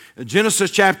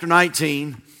Genesis chapter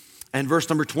 19 and verse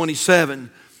number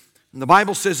 27. And the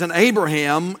Bible says, and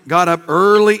Abraham got up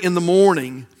early in the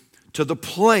morning to the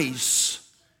place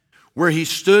where he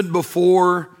stood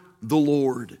before the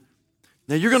Lord.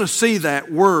 Now you're going to see that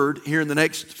word here in the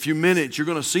next few minutes. You're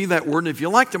going to see that word. And if you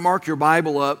like to mark your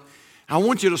Bible up, I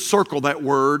want you to circle that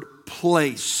word,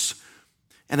 place.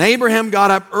 And Abraham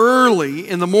got up early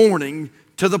in the morning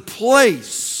to the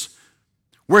place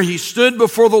where he stood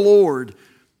before the Lord.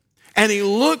 And he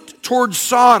looked toward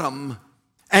Sodom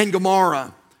and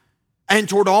Gomorrah and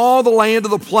toward all the land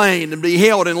of the plain, and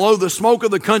beheld, and lo, the smoke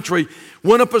of the country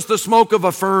went up as the smoke of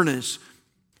a furnace.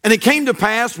 And it came to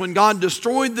pass, when God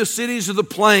destroyed the cities of the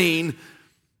plain,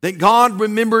 that God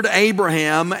remembered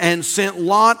Abraham and sent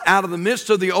Lot out of the midst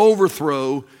of the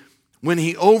overthrow, when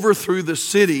he overthrew the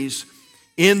cities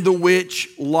in the which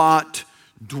Lot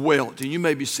dwelt. And you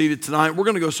may be seated tonight. We're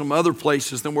going to go some other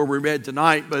places than where we read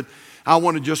tonight, but I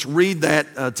want to just read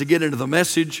that to get into the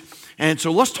message. And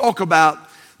so let's talk about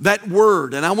that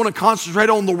word. And I want to concentrate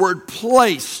on the word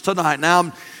place tonight.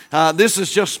 Now, this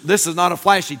is not a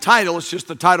flashy title. It's just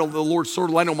the title the Lord sort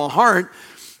of laid on my heart.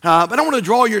 But I want to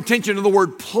draw your attention to the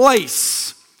word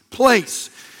place. Place.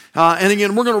 And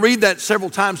again, we're going to read that several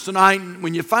times tonight. And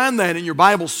when you find that in your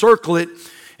Bible, circle it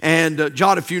and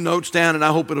jot a few notes down. And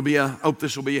I hope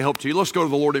this will be a help to you. Let's go to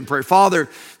the Lord in prayer. Father,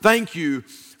 thank you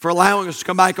for allowing us to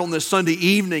come back on this Sunday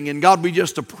evening. And God, we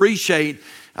just appreciate,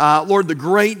 Lord, the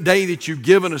great day that you've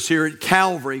given us here at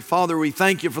Calvary. Father, we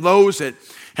thank you for those that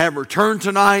have returned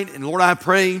tonight. And Lord, I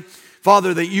pray,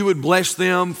 Father, that you would bless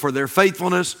them for their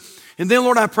faithfulness. And then,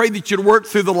 Lord, I pray that you'd work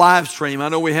through the live stream. I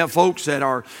know we have folks that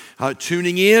are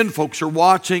tuning in, folks are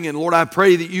watching. And Lord, I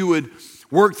pray that you would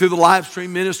work through the live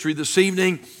stream ministry this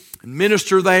evening and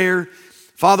minister there.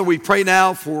 Father, we pray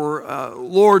now for,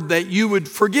 Lord, that you would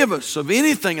forgive us of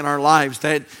anything in our lives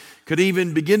that could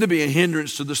even begin to be a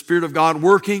hindrance to the Spirit of God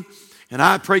working. And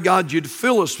I pray, God, you'd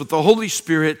fill us with the Holy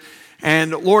Spirit.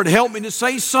 And Lord, help me to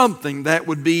say something that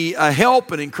would be a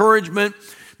help and encouragement.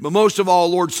 But most of all,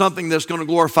 Lord, something that's going to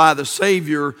glorify the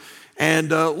Savior.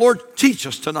 And Lord, teach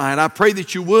us tonight. I pray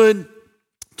that you would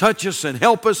touch us and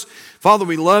help us. Father,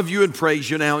 we love you and praise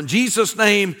you now. In Jesus'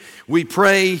 name we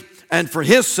pray, and for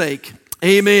his sake,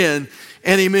 amen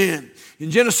and amen. In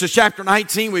Genesis chapter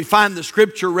 19, we find the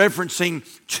scripture referencing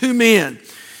two men.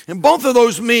 And both of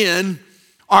those men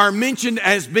are mentioned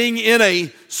as being in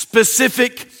a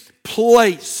specific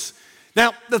place.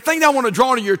 Now, the thing that I want to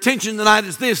draw to your attention tonight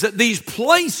is this, that these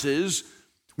places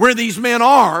where these men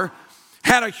are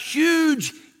had a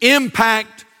huge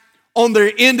impact on their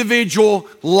individual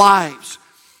lives.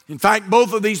 In fact,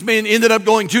 both of these men ended up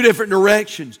going two different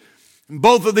directions. And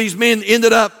both of these men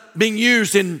ended up being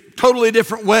used in totally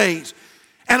different ways.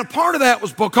 And a part of that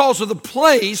was because of the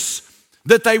place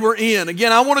that they were in.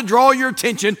 Again, I want to draw your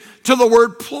attention to the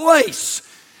word place.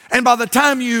 And by the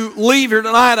time you leave here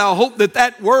tonight, I hope that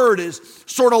that word is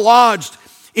sort of lodged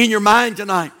in your mind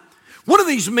tonight. One of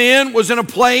these men was in a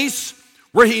place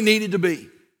where he needed to be.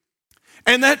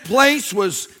 And that place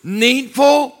was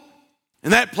needful,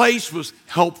 and that place was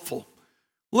helpful.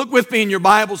 Look with me in your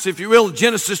Bibles, if you will,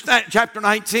 Genesis chapter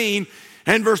 19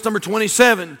 and verse number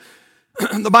 27.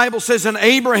 The Bible says, and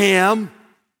Abraham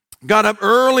got up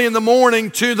early in the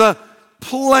morning to the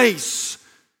place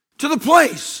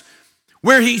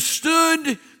where he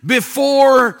stood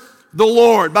before the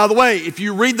Lord. By the way, if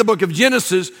you read the book of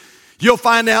Genesis, you'll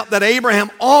find out that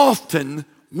Abraham often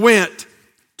went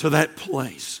to that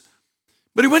place.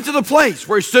 But he went to the place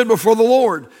where he stood before the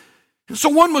Lord. And so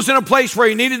one was in a place where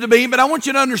he needed to be, but I want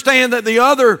you to understand that the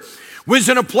other was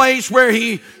in a place where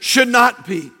he should not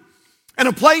be. And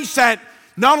a place that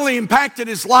not only impacted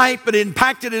his life, but it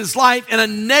impacted his life in a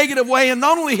negative way. And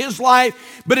not only his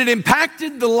life, but it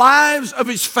impacted the lives of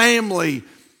his family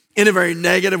in a very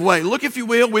negative way. Look, if you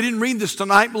will, we didn't read this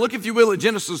tonight, but look, if you will, at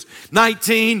Genesis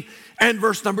 19 and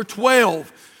verse number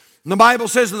 12. And the Bible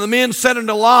says, and the men said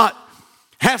unto Lot,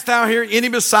 hast thou here any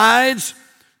besides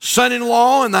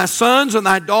son-in-law and thy sons and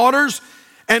thy daughters,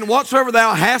 and whatsoever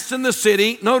thou hast in the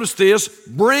city, notice this,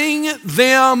 bring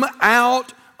them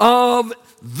out of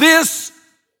this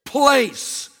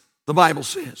place, the Bible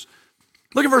says.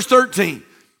 Look at verse 13.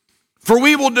 For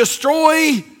we will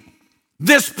destroy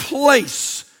this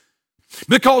place,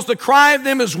 because the cry of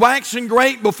them is waxing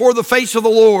great before the face of the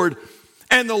Lord,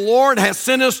 and the Lord has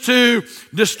sent us to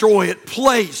destroy it.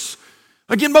 Place.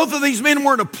 Again, both of these men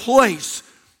were in a place.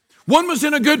 One was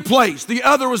in a good place. The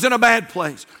other was in a bad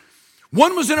place.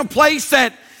 One was in a place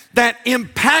that that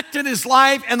impacted his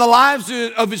life and the lives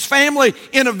of his family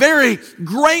in a very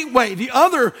great way. The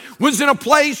other was in a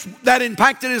place that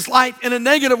impacted his life in a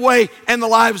negative way and the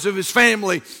lives of his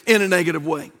family in a negative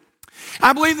way.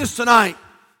 I believe this tonight.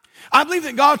 I believe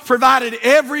that God's provided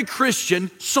every Christian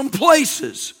some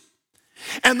places.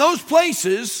 And those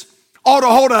places ought to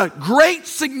hold a great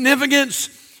significance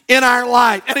in our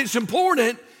life. And it's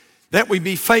important that we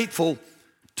be faithful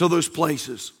to those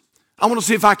places. I want to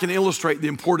see if I can illustrate the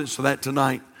importance of that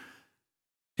tonight.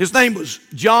 His name was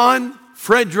John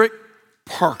Frederick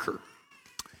Parker.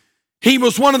 He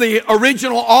was one of the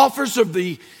original officers of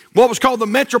what was called the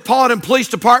Metropolitan Police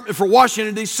Department for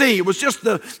Washington, D.C. It was just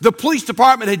the police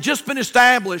department had just been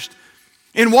established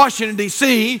in Washington,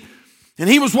 D.C., and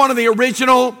he was one of the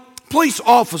original police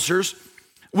officers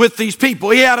with these people.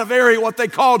 He had a very, what they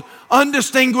called,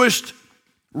 undistinguished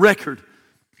record.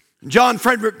 John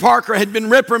Frederick Parker had been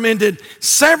reprimanded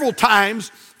several times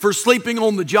for sleeping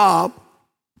on the job,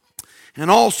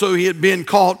 and also he had been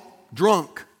caught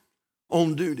drunk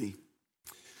on duty.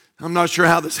 I'm not sure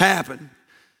how this happened,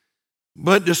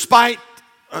 but despite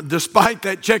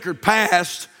that checkered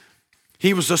past,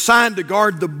 he was assigned to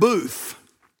guard the booth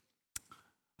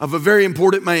of a very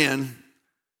important man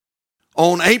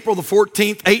on April the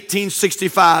 14th,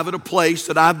 1865, at a place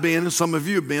that I've been, and some of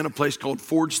you have been, a place called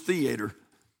Ford's Theater.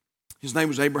 His name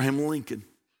was Abraham Lincoln.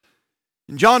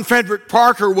 And John Frederick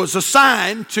Parker was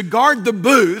assigned to guard the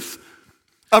booth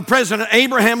of President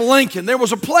Abraham Lincoln. There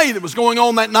was a play that was going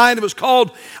on that night. It was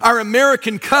called Our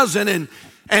American Cousin,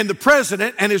 and the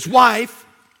president and his wife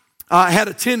had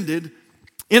attended.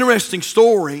 Interesting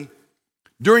story.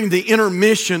 During the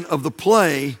intermission of the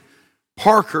play,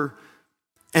 Parker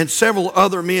and several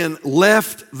other men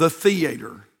left the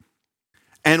theater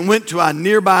and went to a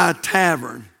nearby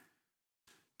tavern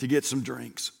to get some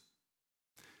drinks.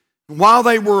 While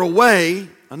they were away,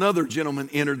 another gentleman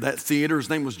entered that theater. His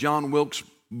name was John Wilkes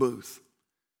Booth.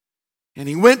 And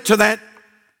he went to that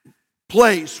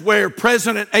place where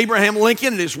President Abraham Lincoln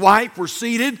and his wife were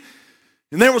seated.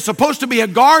 And there was supposed to be a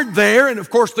guard there. And of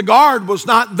course, the guard was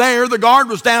not there. The guard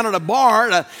was down at a bar,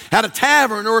 at a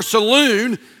tavern or a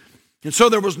saloon. And so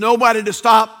there was nobody to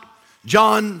stop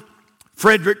John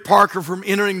Frederick Parker from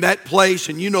entering that place.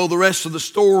 And you know the rest of the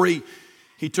story.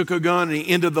 He took a gun and he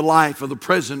ended the life of the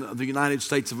President of the United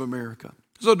States of America.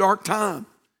 It was a dark time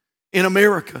in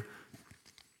America.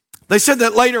 They said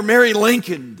that later Mary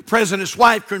Lincoln, the President's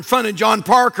wife, confronted John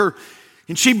Parker,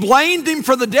 and she blamed him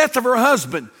for the death of her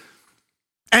husband.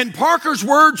 And Parker's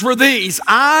words were these: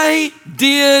 "I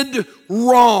did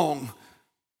wrong.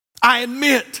 I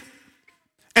admit."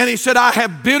 And he said, "I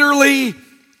have bitterly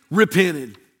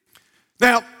repented."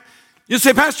 Now, you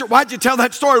say, "Pastor, why'd you tell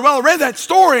that story?" Well, I read that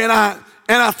story and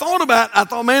I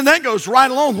thought, man, that goes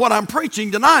right along with what I'm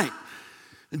preaching tonight.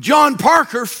 John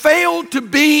Parker failed to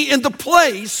be in the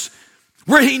place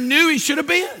where he knew he should have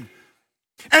been.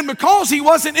 And because he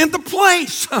wasn't in the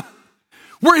place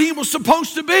where he was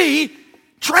supposed to be,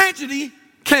 tragedy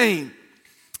came.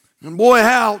 And boy,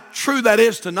 how true that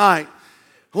is tonight.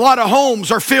 A lot of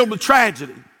homes are filled with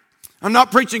tragedy. I'm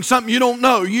not preaching something you don't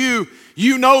know. You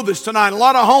know this tonight. A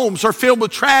lot of homes are filled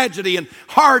with tragedy and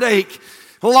heartache.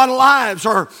 A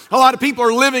lot of people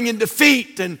are living in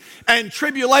defeat and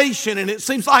tribulation, and it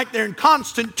seems like they're in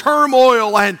constant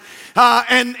turmoil. And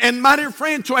my dear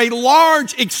friend, to a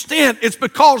large extent, it's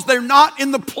because they're not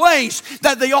in the place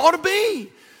that they ought to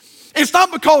be. It's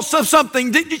not because of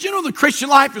something. Did you know the Christian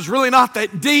life is really not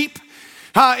that deep?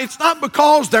 It's not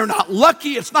because they're not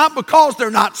lucky. It's not because they're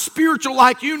not spiritual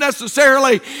like you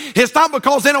necessarily. It's not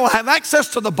because they don't have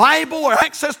access to the Bible or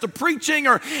access to preaching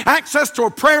or access to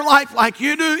a prayer life like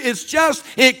you do. It's just,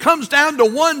 it comes down to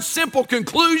one simple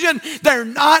conclusion. They're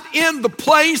not in the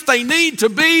place they need to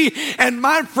be. And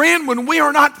my friend, when we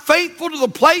are not faithful to the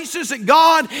places that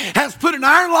God has put in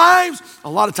our lives, a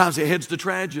lot of times it heads to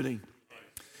tragedy.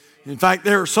 In fact,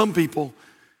 there are some people,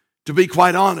 to be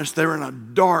quite honest, they're in a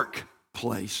dark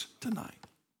place tonight.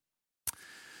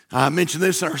 I mentioned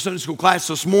this in our Sunday school class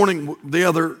this morning. The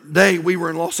other day we were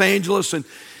in Los Angeles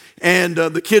and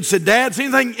the kids said, "Dad,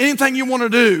 anything you want to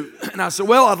do?" And I said,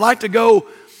 "Well, I'd like to go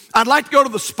to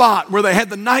the spot where they had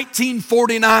the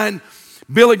 1949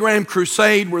 Billy Graham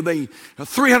Crusade, where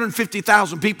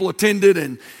 350,000 people attended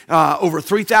and over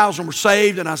 3,000 were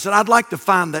saved." And I said, "I'd like to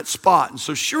find that spot." And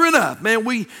so sure enough, man,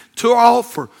 we took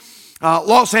off for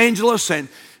Los Angeles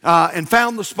and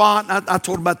found the spot. I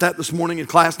told about that this morning in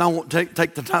class, and I won't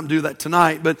take the time to do that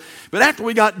tonight. But after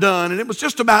we got done, and it was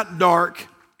just about dark,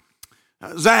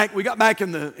 Zach, we got back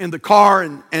in the car,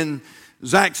 and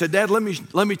Zach said, "Dad, let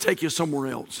me take you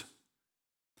somewhere else."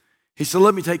 He said,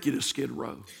 "Let me take you to Skid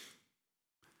Row."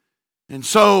 And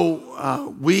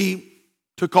so we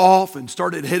took off and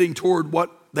started heading toward what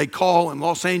they call in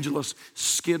Los Angeles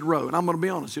Skid Row. And I'm going to be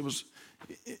honest, it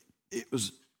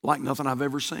was like nothing I've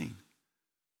ever seen.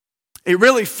 It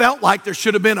really felt like there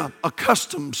should have been a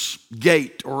customs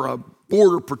gate or a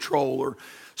border patrol, or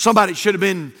somebody should have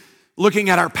been looking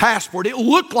at our passport. It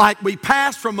looked like we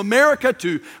passed from America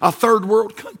to a third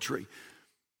world country.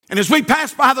 And as we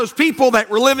passed by those people that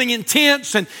were living in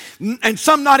tents, and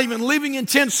some not even living in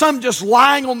tents, some just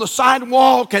lying on the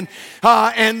sidewalk, and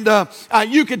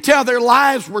you could tell their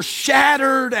lives were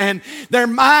shattered and their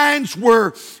minds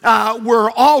were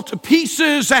all to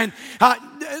pieces. And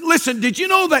listen, did you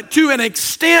know that to an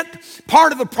extent,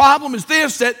 part of the problem is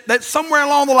this, that somewhere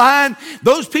along the line,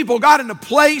 those people got in a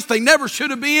place they never should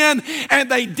have been, and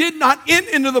they did not enter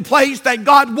into the place that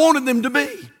God wanted them to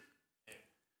be.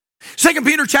 2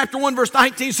 Peter chapter 1 verse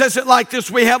 19 says it like this: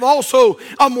 we have also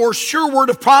a more sure word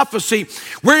of prophecy,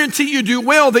 whereunto you do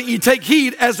well that ye take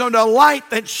heed, as unto a light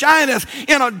that shineth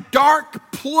in a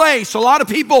dark place. A lot of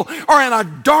people are in a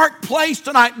dark place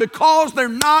tonight because they're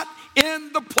not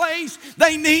in the place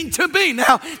they need to be.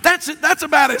 Now, that's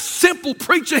about as simple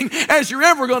preaching as you're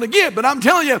ever going to get. But I'm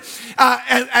telling you,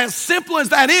 as simple as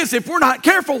that is, if we're not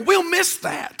careful, we'll miss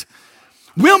that.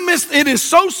 It is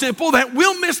so simple that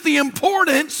we'll miss the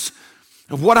importance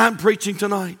of what I'm preaching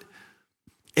tonight.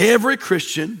 Every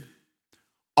Christian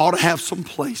ought to have some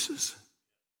places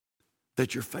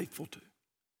that you're faithful to.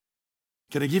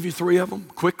 Can I give you 3 of them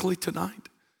quickly tonight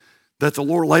that the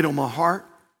Lord laid on my heart?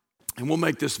 And we'll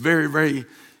make this very, very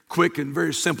quick and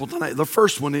very simple tonight. The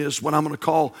first one is what I'm going to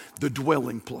call the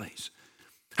dwelling place.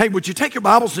 Hey, would you take your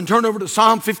Bibles and turn over to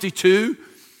Psalm 52?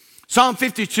 Psalm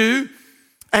 52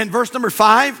 and verse number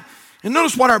 5. And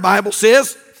notice what our Bible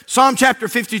says. Psalm chapter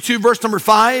 52, verse number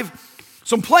 5.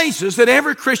 Some places that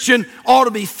every Christian ought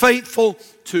to be faithful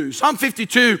to. Psalm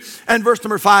 52 and verse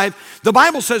number 5. The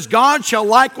Bible says, God shall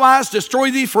likewise destroy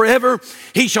thee forever.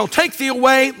 He shall take thee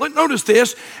away, notice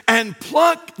this, and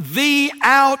pluck thee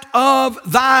out of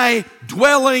thy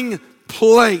dwelling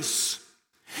place.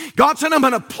 God said, I'm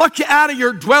going to pluck you out of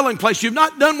your dwelling place. You've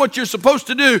not done what you're supposed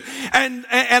to do. And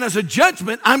as a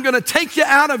judgment, I'm going to take you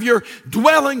out of your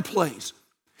dwelling place.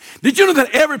 Did you know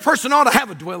that every person ought to have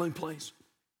a dwelling place?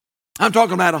 I'm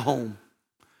talking about a home.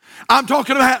 I'm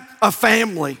talking about a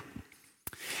family.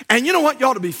 And you know what? You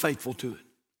ought to be faithful to it.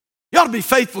 You ought to be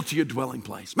faithful to your dwelling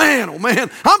place. Man, oh man,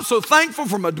 I'm so thankful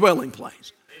for my dwelling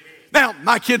place. Now,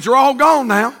 my kids are all gone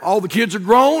now. All the kids are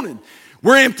grown and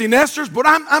we're empty nesters, but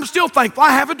I'm still thankful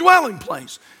I have a dwelling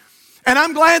place. And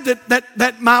I'm glad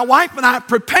that my wife and I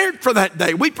prepared for that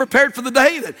day. We prepared for the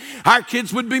day that our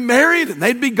kids would be married and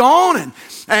they'd be gone.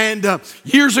 And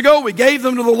years ago, we gave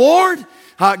them to the Lord.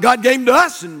 God gave them to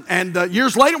us, and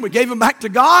years later, we gave them back to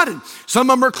God. And some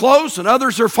of them are close and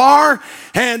others are far.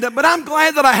 But I'm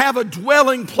glad that I have a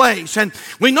dwelling place. And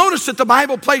we notice that the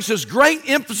Bible places great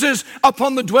emphasis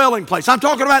upon the dwelling place. I'm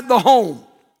talking about the home.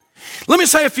 Let me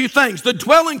say a few things. The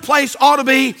dwelling place ought to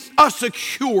be a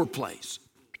secure place.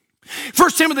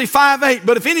 1 Timothy 5:8,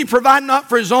 but if any provide not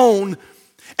for his own,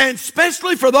 and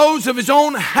especially for those of his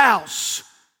own house,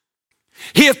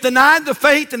 he hath denied the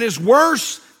faith and is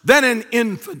worse than an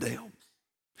infidel.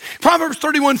 Proverbs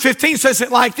 31:15 says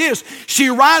it like this: she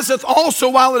riseth also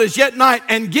while it is yet night,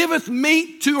 and giveth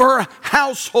meat to her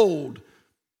household,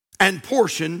 and a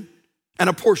portion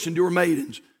to her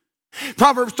maidens.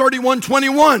 Proverbs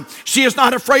 31:21, she is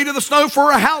not afraid of the snow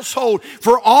for her household,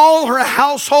 for all her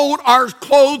household are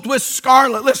clothed with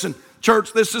scarlet. Listen,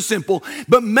 church, this is simple,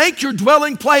 but make your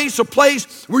dwelling place a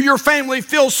place where your family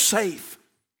feels safe,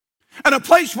 and a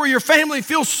place where your family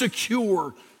feels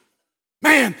secure.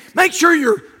 Man, make sure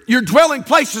your dwelling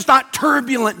place is not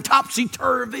turbulent and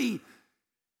topsy-turvy.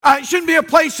 It shouldn't be a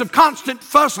place of constant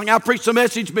fussing. I preached a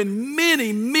message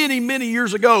many, many, many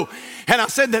years ago, and I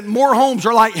said that more homes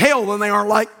are like hell than they are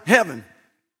like heaven.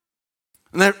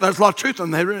 And there's a lot of truth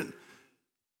in that.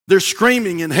 They're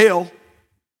screaming in hell.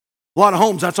 A lot of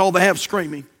homes, that's all they have,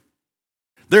 screaming.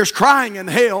 There's crying in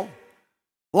hell.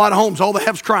 A lot of homes, all they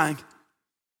have is crying.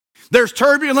 There's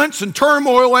turbulence and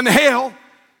turmoil in hell.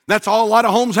 That's all a lot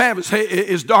of homes have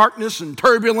is darkness and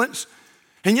turbulence.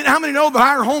 And yet, how many know that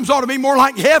our homes ought to be more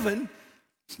like heaven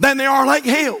than they are like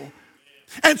hell?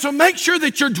 And so make sure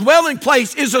that your dwelling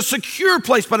place is a secure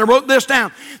place. But I wrote this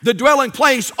down. The dwelling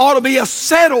place ought to be a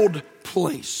settled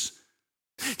place.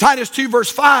 Titus 2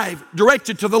 verse 5,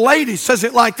 directed to the ladies, says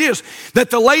it like this: that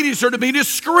the ladies are to be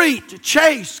discreet,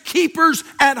 chaste, keepers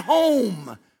at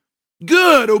home,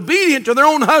 good, obedient to their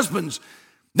own husbands,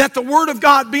 that the word of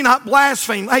God be not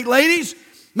blasphemed. Hey, ladies,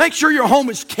 make sure your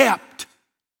home is kept.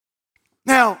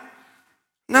 Now,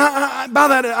 Now, by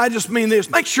that, I just mean this.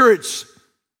 Make sure it's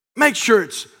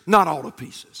not all to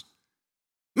pieces.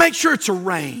 Make sure it's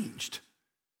arranged.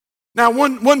 Now,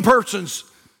 one person's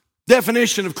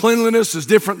definition of cleanliness is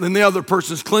different than the other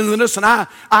person's cleanliness, and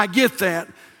I get that.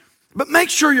 But make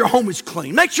sure your home is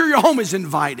clean. Make sure your home is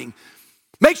inviting.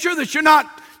 Make sure that you're not,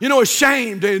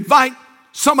 ashamed to invite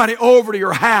somebody over to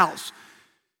your house.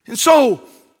 And so,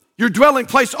 your dwelling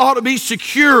place ought to be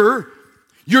secure.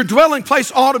 Your dwelling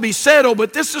place ought to be settled,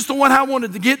 but this is the one I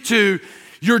wanted to get to.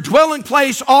 Your dwelling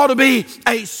place ought to be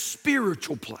a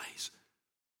spiritual place.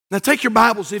 Now take your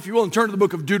Bibles, if you will, and turn to the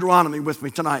book of Deuteronomy with me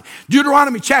tonight.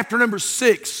 Deuteronomy chapter number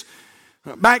 6.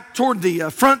 Back toward the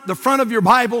front of your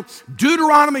Bible.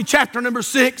 Deuteronomy chapter number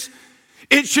 6.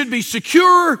 It should be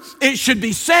secure, it should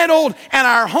be settled, and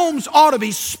our homes ought to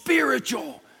be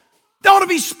spiritual. They ought to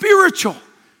be spiritual.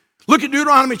 Look at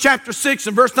Deuteronomy chapter 6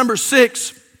 and verse number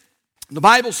 6. The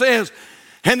Bible says,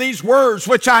 and these words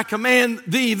which I command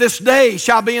thee this day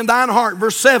shall be in thine heart.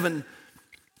 Verse 7,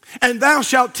 and thou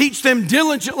shalt teach them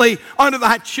diligently unto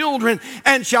thy children,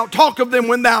 and shalt talk of them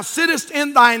when thou sittest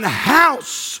in thine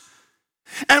house,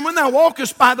 and when thou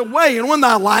walkest by the way, and when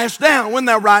thou liest down, when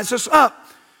thou risest up.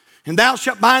 And thou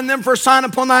shalt bind them for a sign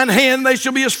upon thine hand. They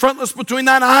shall be as frontlets between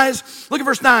thine eyes. Look at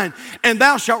verse 9. And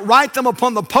thou shalt write them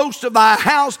upon the post of thy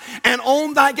house and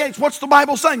on thy gates. What's the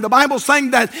Bible saying? The Bible's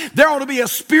saying that there ought to be a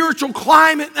spiritual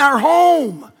climate in our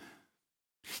home.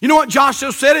 You know what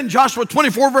Joshua said in Joshua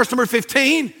 24, verse number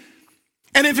 15?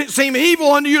 And if it seem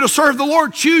evil unto you to serve the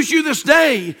Lord, choose you this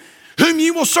day whom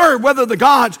you will serve, whether the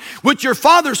gods which your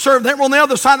fathers served that were on the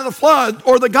other side of the flood,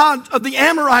 or the gods of the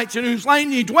Amorites in whose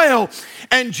land ye dwell.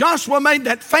 And Joshua made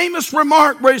that famous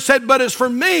remark where he said, but as for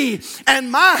me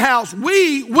and my house,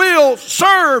 we will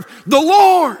serve the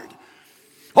Lord.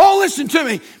 Oh, listen to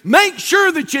me. Make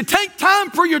sure that you take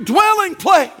time for your dwelling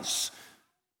place.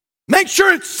 Make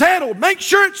sure it's settled. Make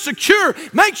sure it's secure.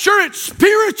 Make sure it's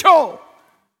spiritual.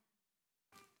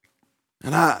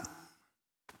 And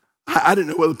I didn't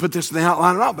know whether to put this in the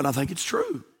outline or not, but I think it's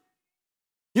true.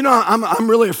 I'm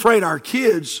really afraid our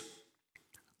kids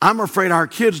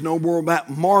know more about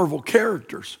Marvel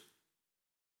characters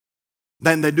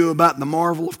than they do about the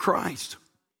marvel of Christ.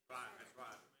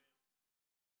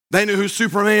 They knew who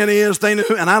Superman is. They knew,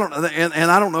 and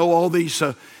I don't know all these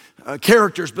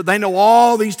characters, but they know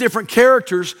all these different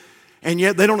characters, and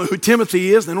yet they don't know who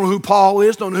Timothy is. They don't know who Paul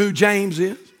is. Don't know who James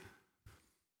is.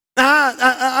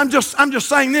 I'm just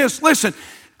saying this. Listen,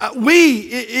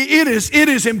 it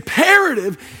is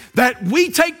imperative that we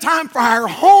take time for our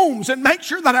homes and make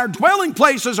sure that our dwelling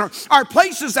places are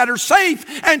places that are safe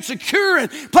and secure, and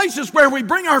places where we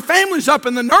bring our families up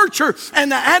in the nurture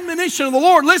and the admonition of the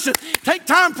Lord. Listen, take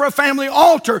time for a family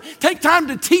altar. Take time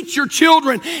to teach your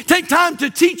children. Take time to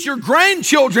teach your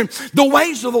grandchildren the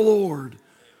ways of the Lord.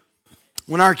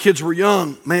 When our kids were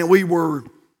young, man, we were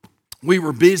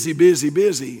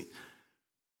busy.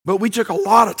 But we took a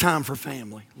lot of time for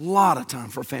family. A lot of time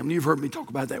for family. You've heard me talk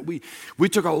about that. We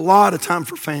took a lot of time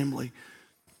for family.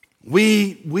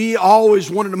 We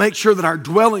always wanted to make sure that our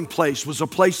dwelling place was a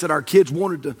place that our kids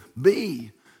wanted to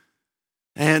be.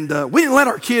 And we didn't let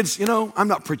our kids, I'm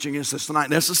not preaching against this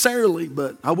tonight necessarily,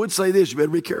 but I would say this, you better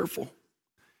be careful.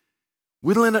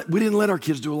 We didn't let our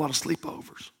kids do a lot of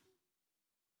sleepovers.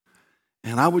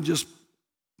 And I would just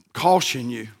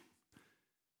caution you,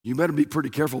 you better be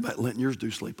pretty careful about letting yours do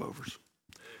sleepovers.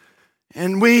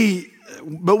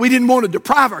 But we didn't want to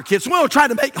deprive our kids. So we tried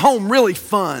to make home really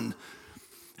fun.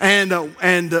 And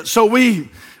so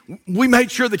we made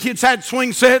sure the kids had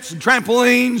swing sets and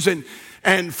trampolines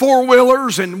and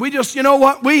four-wheelers. And we just,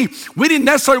 we didn't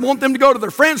necessarily want them to go to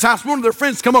their friend's house. We wanted their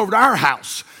friends to come over to our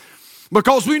house,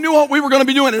 because we knew what we were going to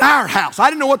be doing at our house. I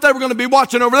didn't know what they were going to be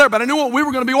watching over there, but I knew what we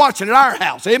were going to be watching at our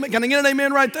house. Amen? Can I get an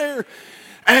amen right there?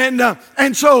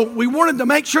 And so we wanted to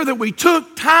make sure that we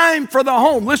took time for the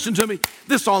home. Listen to me.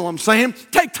 This is all I'm saying.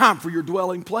 Take time for your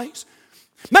dwelling place.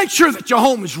 Make sure that your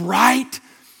home is right.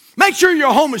 Make sure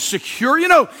your home is secure.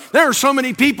 There are so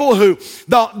many people who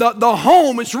the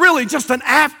home is really just an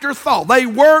afterthought. They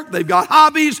work, they've got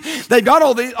hobbies, they've got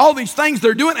all these things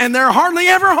they're doing, and they're hardly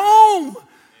ever home.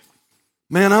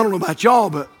 Man, I don't know about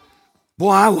y'all, but boy,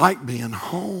 I like being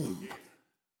home.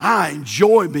 I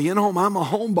enjoy being home. I'm a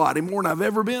homebody more than I've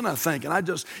ever been, I think. And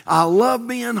I love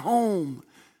being home.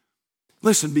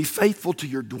 Listen, be faithful to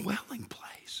your dwelling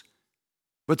place.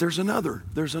 But there's another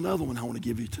one I want to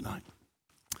give you tonight.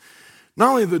 Not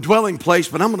only the dwelling place,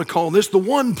 but I'm going to call this the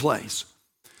one place.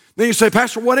 Then you say,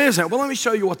 Pastor, what is that? Well, let me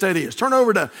show you what that is. Turn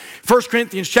over to 1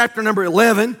 Corinthians chapter number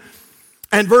 11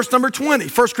 and verse number 20.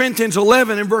 1 Corinthians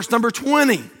 11 and verse number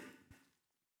 20.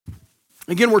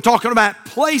 Again, we're talking about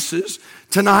places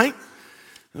tonight.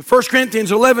 1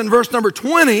 Corinthians 11, verse number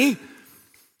 20,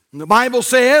 the Bible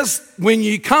says, when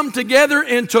you come together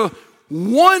into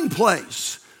one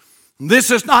place,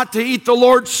 this is not to eat the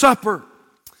Lord's Supper.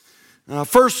 1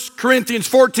 Corinthians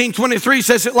 14, 23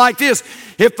 says it like this,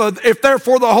 if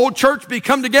therefore the whole church be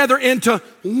come together into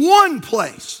one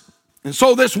place. And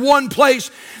so this one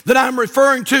place that I'm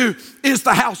referring to is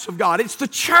the house of God. It's the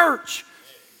church.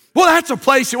 Well, that's a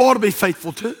place you ought to be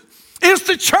faithful to. It's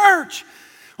the church.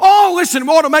 Oh, listen,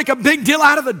 we ought to make a big deal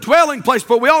out of the dwelling place,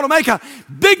 but we ought to make a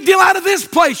big deal out of this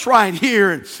place right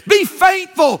here and be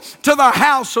faithful to the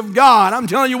house of God. I'm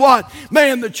telling you what,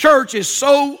 man, the church is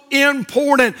so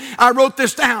important. I wrote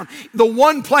this down. The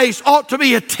one place ought to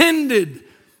be attended.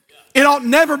 It ought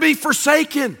never be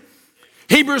forsaken.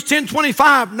 Hebrews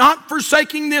 10:25, not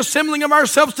forsaking the assembling of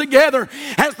ourselves together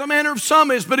as the manner of some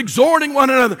is, but exhorting one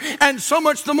another. And so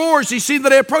much the more as you see the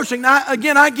day approaching. Now,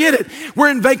 again, I get it. We're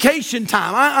in vacation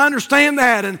time. I understand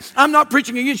that. And I'm not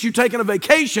preaching against you taking a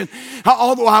vacation,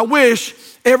 although I wish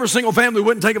every single family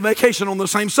wouldn't take a vacation on the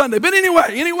same Sunday. But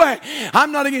anyway,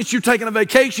 I'm not against you taking a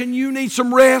vacation. You need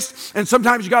some rest, and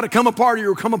sometimes you got to come apart or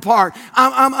you'll come apart.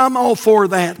 I'm all for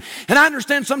that. And I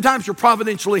understand sometimes you're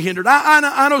providentially hindered.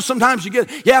 I know sometimes you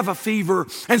have a fever,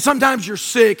 and sometimes you're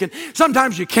sick, and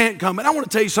sometimes you can't come. And I want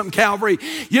to tell you something, Calvary.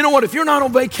 You know what? If you're not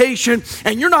on vacation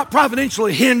and you're not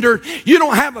providentially hindered, you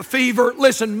don't have a fever,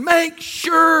 listen, make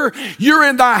sure you're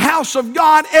in the house of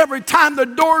God every time the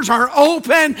doors are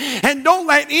open, and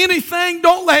don't let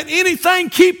anything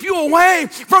keep you away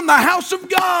from the house of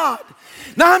God.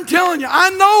 Now, I'm telling you, I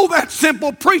know that's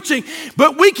simple preaching,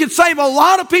 but we could save a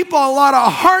lot of people a lot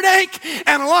of heartache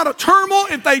and a lot of turmoil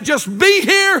if they just be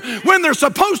here when they're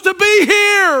supposed to be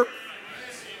here.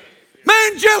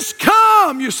 Man, just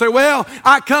come. You say, well,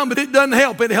 I come, but it doesn't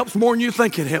help. It helps more than you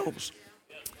think it helps.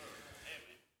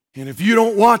 And if you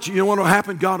don't watch it, you know what will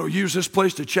happen? God will use this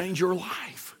place to change your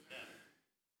life.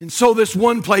 And so this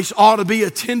one place ought to be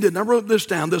attended. And I wrote this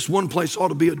down. This one place ought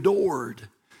to be adored.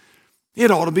 It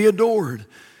ought to be adored.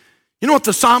 You know what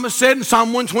the psalmist said in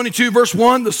Psalm 122, verse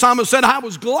 1? The psalmist said, I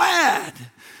was glad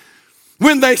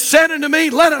when they said unto me,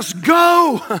 let us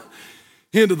go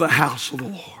into the house of the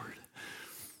Lord.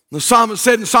 The psalmist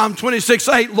said in Psalm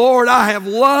 26:8, Lord, I have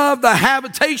loved the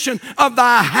habitation of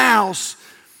thy house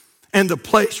and the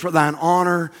place where thine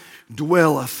honor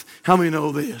dwelleth. How many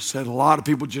know this? That a lot of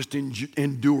people just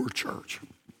endure church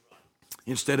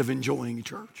instead of enjoying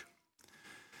church.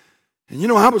 And you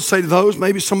know, I would say to those,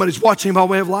 maybe somebody's watching by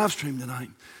way of live stream tonight,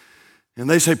 and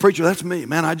they say, preacher, that's me.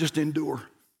 Man, I just endure.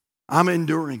 I'm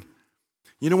enduring.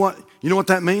 You know what? You know what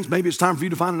that means? Maybe it's time for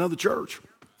you to find another church.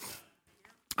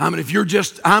 If you're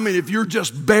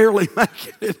just barely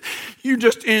making it, you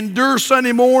just endure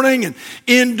Sunday morning and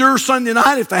endure Sunday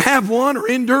night if they have one, or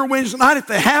endure Wednesday night if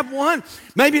they have one.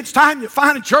 Maybe it's time to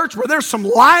find a church where there's some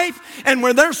life and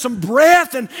where there's some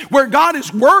breath and where God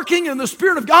is working and the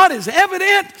Spirit of God is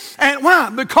evident. And why?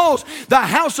 Because the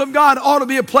house of God ought to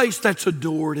be a place that's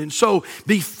adored. And so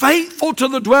be faithful to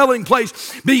the dwelling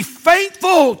place. Be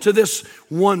faithful to this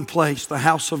one place, the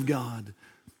house of God.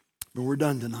 But we're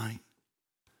done tonight.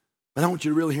 But I want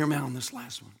you to really hear me out on this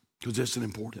last one, because it's an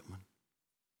important one.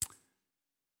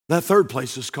 That third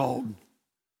place is called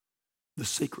the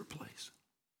secret place.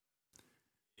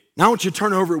 Now I want you to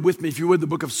turn over with me, if you would, the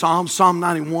book of Psalms, Psalm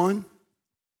 91,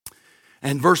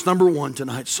 and verse number 1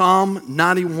 tonight. Psalm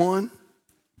 91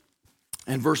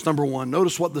 and verse number 1.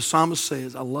 Notice what the psalmist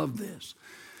says. I love this.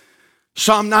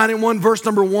 Psalm 91, verse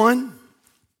number 1.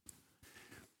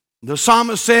 The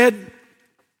psalmist said,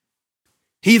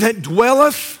 he that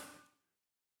dwelleth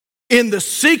in the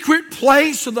secret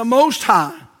place of the Most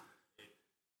High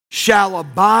shall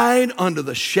abide under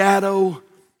the shadow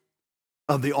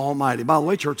of the Almighty. By the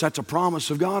way, church, that's a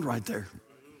promise of God right there.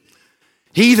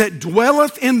 He that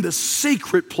dwelleth in the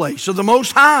secret place of the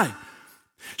Most High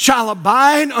shall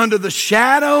abide under the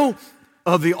shadow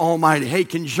of the Almighty. Hey,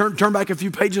 can you turn back a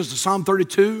few pages to Psalm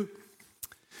 32?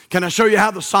 Can I show you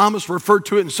how the psalmist referred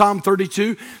to it in Psalm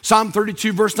 32? Psalm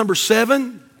 32, verse number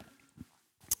 7.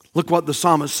 Look what the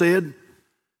psalmist said.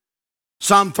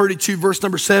 Psalm 32, verse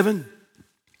number 7.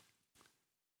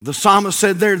 The psalmist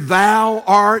said there, thou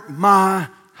art my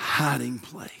hiding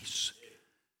place.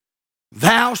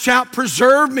 Thou shalt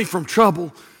preserve me from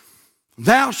trouble.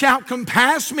 Thou shalt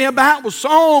compass me about with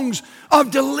songs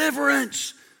of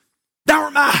deliverance. Thou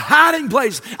art my hiding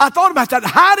place. I thought about that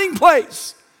hiding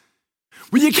place.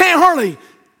 Well, you can't hardly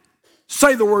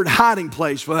say the word hiding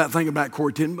place without thinking about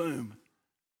Corrie ten Boom.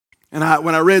 And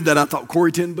when I read that, I thought,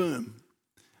 Corrie ten Boom.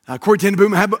 Corrie ten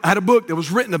Boom had a book that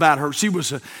was written about her. She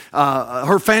was,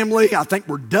 her family, I think,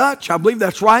 were Dutch. I believe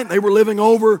that's right. They were living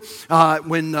over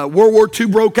when World War II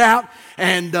broke out,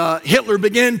 and Hitler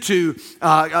began to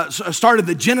started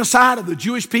the genocide of the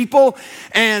Jewish people.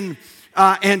 And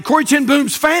Corrie ten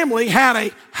Boom's family had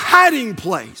a hiding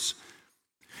place.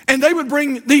 And they would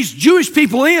bring these Jewish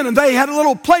people in, and they had a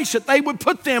little place that they would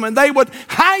put them, and they would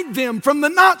hide them from the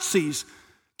Nazis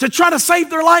to try to save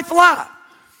their life alive.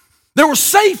 There was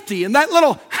safety in that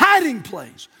little hiding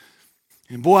place.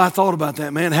 And boy, I thought about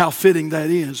that, man, how fitting that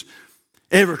is.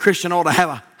 Every Christian ought to have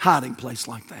a hiding place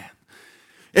like that.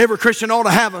 Every Christian ought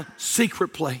to have a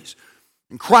secret place.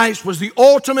 And Christ was the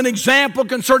ultimate example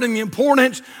concerning the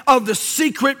importance of the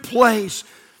secret place.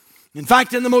 In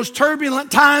fact, in the most turbulent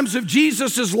times of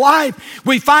Jesus' life,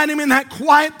 we find him in that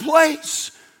quiet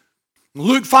place.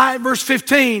 Luke 5, verse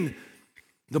 15,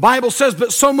 the Bible says,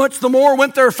 "But so much the more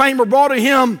went their fame abroad to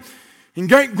him, and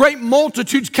great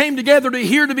multitudes came together to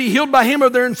hear to be healed by him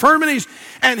of their infirmities.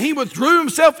 And he withdrew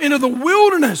himself into the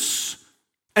wilderness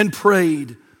and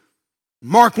prayed."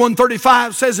 Mark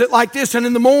 1:35 says it like this, "And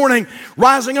in the morning,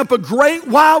 rising up a great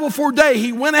while before day,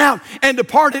 he went out and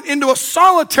departed into a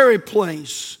solitary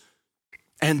place,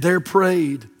 and there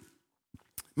prayed."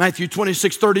 Matthew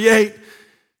 26:38,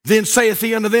 "Then saith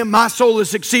he unto them, My soul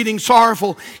is exceeding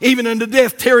sorrowful, even unto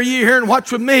death. Tarry ye here and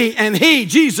watch with me." And he,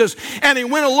 Jesus, and he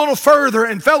went a little further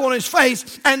and fell on his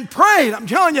face and prayed. I'm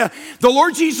telling you, the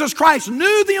Lord Jesus Christ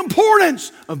knew the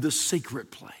importance of the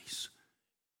secret place.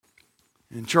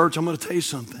 And church, I'm going to tell you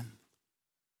something.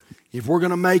 If we're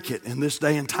going to make it in this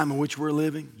day and time in which we're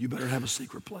living, you better have a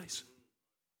secret place.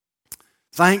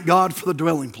 Thank God for the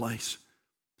dwelling place.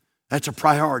 That's a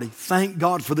priority. Thank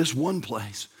God for this one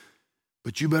place.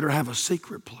 But you better have a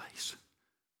secret place.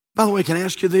 By the way, can I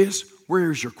ask you this?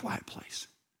 Where is your quiet place?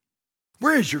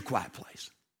 Where is your quiet place?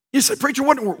 You say, "Preacher,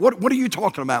 what are you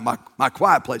talking about, my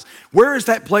quiet place?" Where is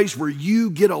that place where you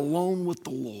get alone with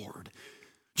the Lord?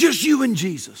 Just you and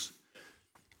Jesus.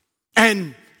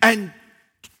 And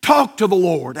talk to the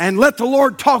Lord and let the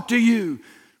Lord talk to you.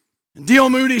 And D.L.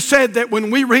 Moody said that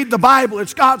when we read the Bible,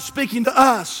 it's God speaking to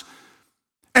us.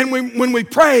 And when we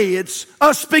pray, it's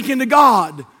us speaking to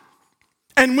God.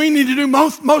 And we need to do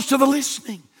most of the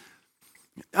listening.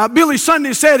 Billy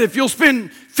Sunday said, if you'll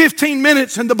spend 15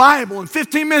 minutes in the Bible and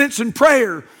 15 minutes in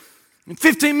prayer and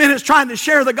 15 minutes trying to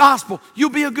share the gospel, you'll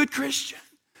be a good Christian.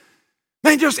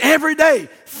 Man, just every day,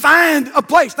 find a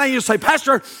place. Now you say,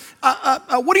 "Pastor,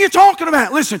 what are you talking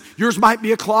about?" Listen, yours might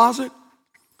be a closet.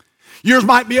 Yours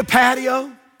might be a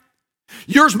patio.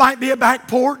 Yours might be a back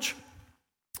porch.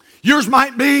 Yours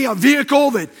might be a vehicle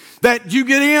that you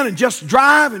get in and just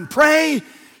drive and pray.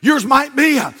 Yours might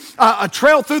be a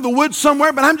trail through the woods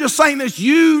somewhere, but I'm just saying this,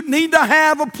 you need to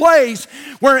have a place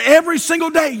where every single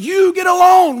day you get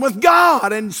alone with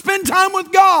God and spend time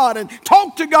with God and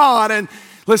talk to God. And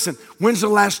listen, when's the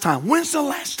last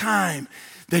time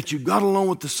that you got alone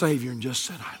with the Savior and just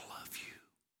said, "I love you"?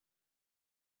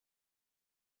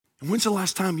 And when's the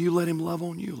last time you let him love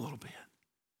on you a little bit?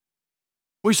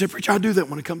 We say, "Preacher, I do that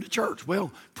when I come to church."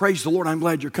 Well, praise the Lord, I'm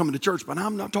glad you're coming to church, but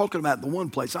I'm not talking about the one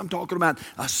place. I'm talking about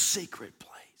a secret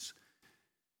place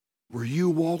where you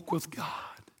walk with God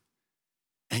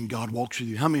and God walks with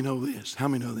you. How many know this? How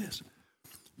many know this?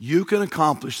 You can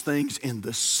accomplish things in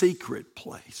the secret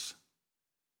place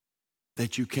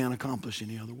that you can't accomplish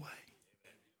any other way.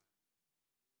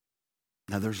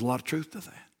 Now, there's a lot of truth to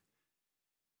that.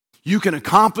 You can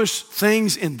accomplish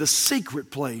things in the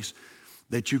secret place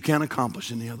that you can't accomplish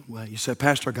any other way. You say,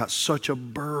 "Pastor, I got such a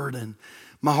burden.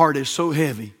 My heart is so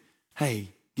heavy."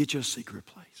 Hey, get you a secret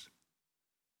place.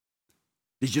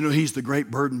 Did you know he's the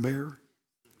great burden bearer?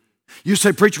 You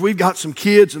say, "Preacher, we've got some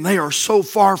kids and they are so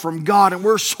far from God and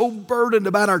we're so burdened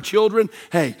about our children."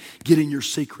 Hey, get in your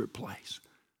secret place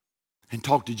and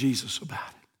talk to Jesus about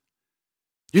it.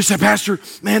 You say, "Pastor,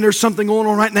 man, there's something going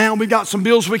on right now. We've got some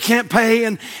bills we can't pay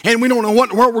and we don't know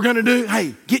what we're going to do."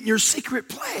 Hey, get in your secret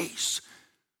place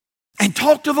and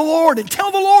talk to the Lord and tell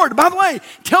the Lord. By the way,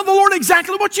 tell the Lord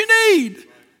exactly what you need.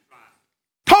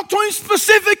 Talk to him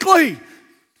specifically.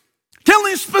 Tell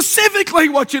him specifically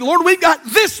what you need. "Lord, we've got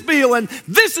this bill and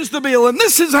this is the bill and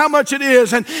this is how much it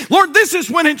is. And Lord, this is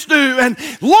when it's due. And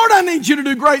Lord, I need you to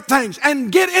do great things."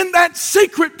 And get in that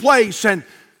secret place, and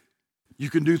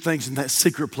you can do things in that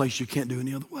secret place you can't do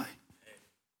any other way.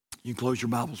 You can close your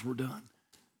Bibles. We're done.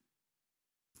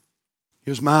 It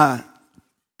was my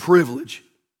privilege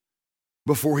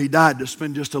before he died to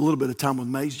spend just a little bit of time with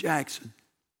Mays Jackson.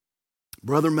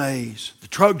 Brother Mays, the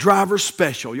truck driver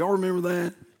special. Y'all remember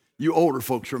that? You older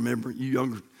folks remember.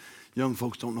 You young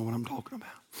folks don't know what I'm talking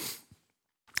about.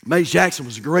 Mays Jackson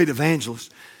was a great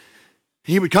evangelist.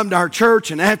 he would come to our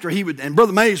church, and and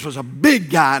Brother Mays was a big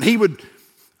guy, and he would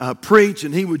preach,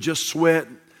 and he would just sweat.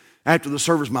 After the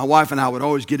service, my wife and I would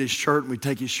always get his shirt, and we'd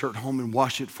take his shirt home and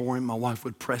wash it for him. My wife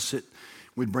would press it.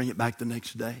 We'd bring it back the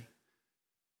next day.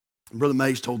 And Brother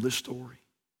Mays told this story.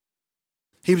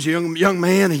 He was a young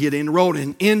man. He had enrolled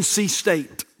in NC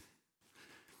State.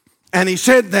 And he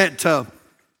said that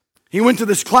he went to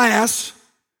this class,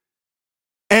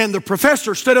 and the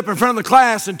professor stood up in front of the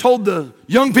class and told the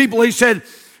young people, he said,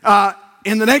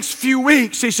 in the next few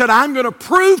weeks, he said, I'm going to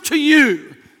prove to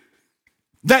you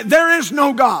that there is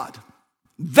no God.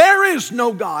 There is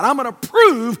no God. I'm going to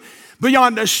prove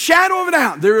beyond a shadow of a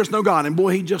doubt there is no God. And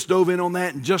boy, he just dove in on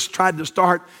that and just tried to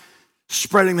start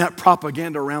spreading that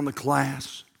propaganda around the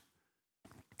class.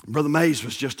 Brother Mays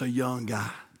was just a young guy.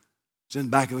 He's in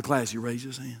the back of the class. He raised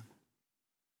his hand.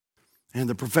 And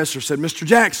the professor said, Mr.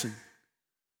 Jackson,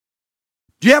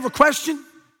 do you have a question?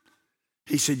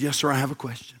 He said, yes, sir, I have a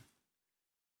question.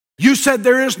 You said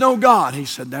there is no God. He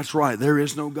said, that's right, there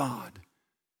is no God.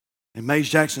 And Mays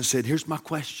Jackson said, here's my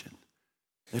question.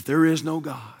 If there is no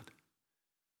God,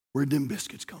 where'd them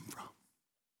biscuits come from?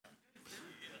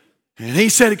 And he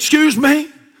said, excuse me?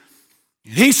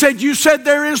 And he said, you said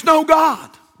there is no God.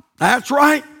 That's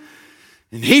right.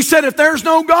 And he said, if there's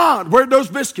no God, where'd those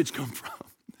biscuits come from?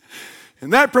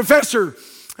 And that professor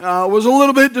was a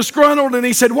little bit disgruntled, and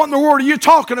he said, what in the world are you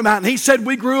talking about? And he said,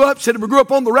 we grew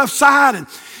up on the rough side, and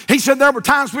he said there were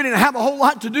times we didn't have a whole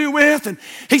lot to do with, and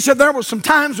he said there were some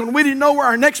times when we didn't know where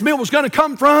our next meal was going to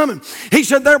come from, and he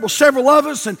said there were several of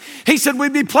us, and he said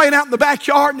we'd be playing out in the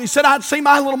backyard, and he said I'd see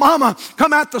my little mama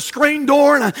come out the screen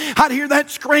door, and I'd hear that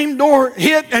screen door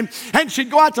hit, and she'd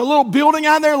go out to a little building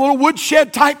out there, a little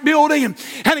woodshed type building, and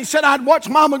he said I'd watch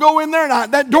mama go in there,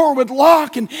 and that door would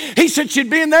lock, and he said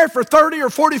she'd be in there for 30 or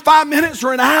 45 minutes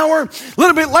or an hour. A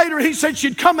little bit later, he said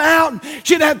she'd come out, and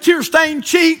she'd have tear-stained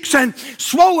cheeks and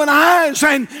swollen eyes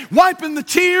and wiping the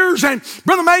tears. And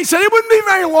Brother May said it wouldn't be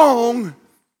very long.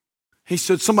 He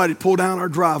said somebody pulled down our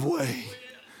driveway.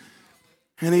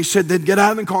 And he said they'd get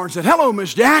out of the car and said, hello,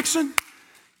 Miss Jackson.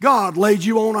 God laid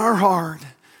you on our heart.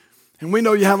 And we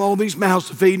know you have all these mouths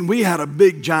to feed. And we had a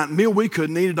big giant meal. We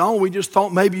couldn't eat it all. We just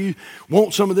thought maybe you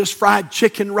want some of this fried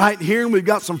chicken right here. And we've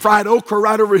got some fried okra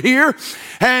right over here.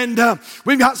 And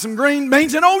we've got some green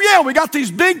beans. And oh yeah, we got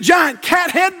these big giant cat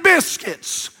head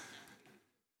biscuits.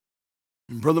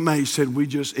 And Brother May said, we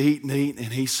just eat and eat. And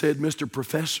he said, Mr.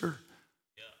 Professor,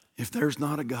 if there's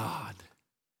not a God,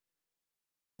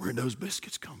 where'd those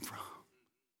biscuits come from?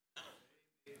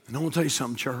 And I want to tell you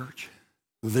something, church.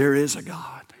 There is a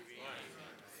God.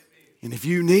 And if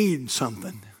you need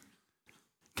something,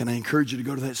 can I encourage you to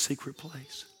go to that secret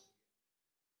place?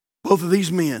 Both of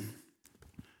these men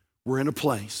were in a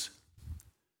place.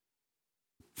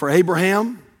 For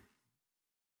Abraham,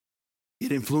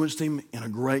 it influenced him in a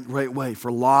great, great way.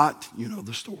 For Lot, you know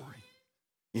the story.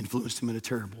 Influenced him in a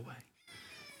terrible way.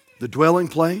 The dwelling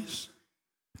place,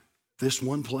 this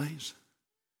one place,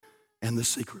 and the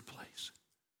secret place.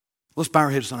 Let's bow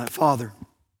our heads tonight. Father,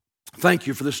 thank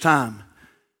you for this time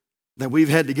that we've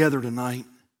had together tonight.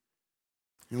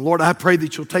 And Lord, I pray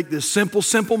that you'll take this simple,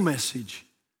 simple message.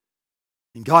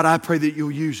 And God, I pray that you'll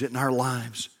use it in our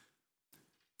lives.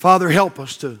 Father, help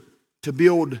us to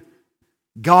build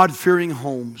God-fearing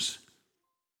homes,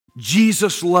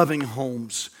 Jesus-loving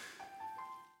homes.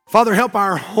 Father, help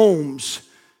our homes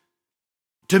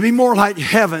to be more like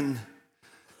heaven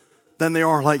than they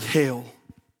are like hell.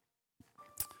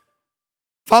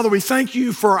 Father, we thank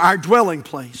you for our dwelling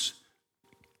place.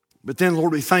 But then,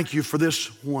 Lord, we thank you for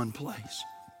this one place.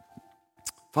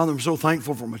 Father, I'm so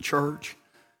thankful for my church.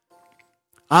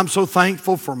 I'm so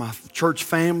thankful for my church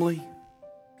family.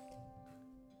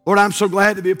 Lord, I'm so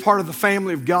glad to be a part of the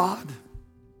family of God.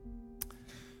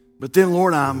 But then,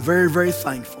 Lord, I'm very, very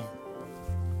thankful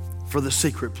for the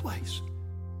secret place.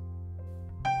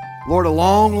 Lord, a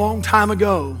long, long time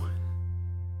ago,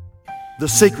 the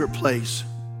secret place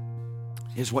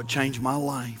is what changed my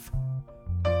life.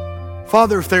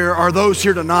 Father, if there are those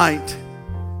here tonight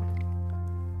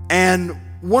and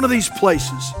one of these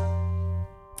places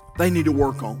they need to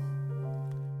work on,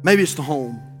 maybe it's the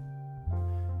home,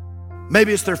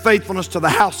 maybe it's their faithfulness to the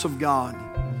house of God,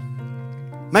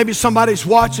 maybe somebody's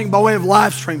watching by way of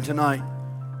live stream tonight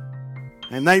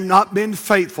and they've not been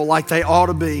faithful like they ought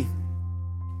to be.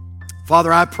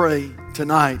 Father, I pray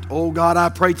tonight, oh God, I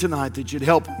pray tonight that you'd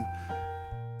help them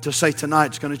to say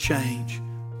tonight's going to change.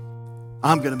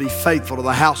 I'm going to be faithful to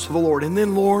the house of the Lord. And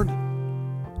then, Lord,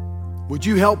 would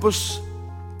you help us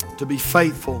to be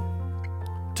faithful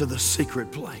to the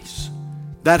secret place,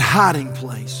 that hiding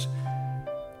place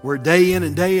where day in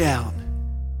and day out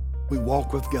we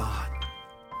walk with God.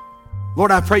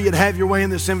 Lord, I pray you'd have your way in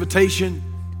this invitation.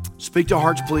 Speak to our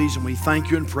hearts, please, and we thank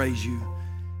you and praise you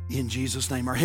in Jesus' name. Our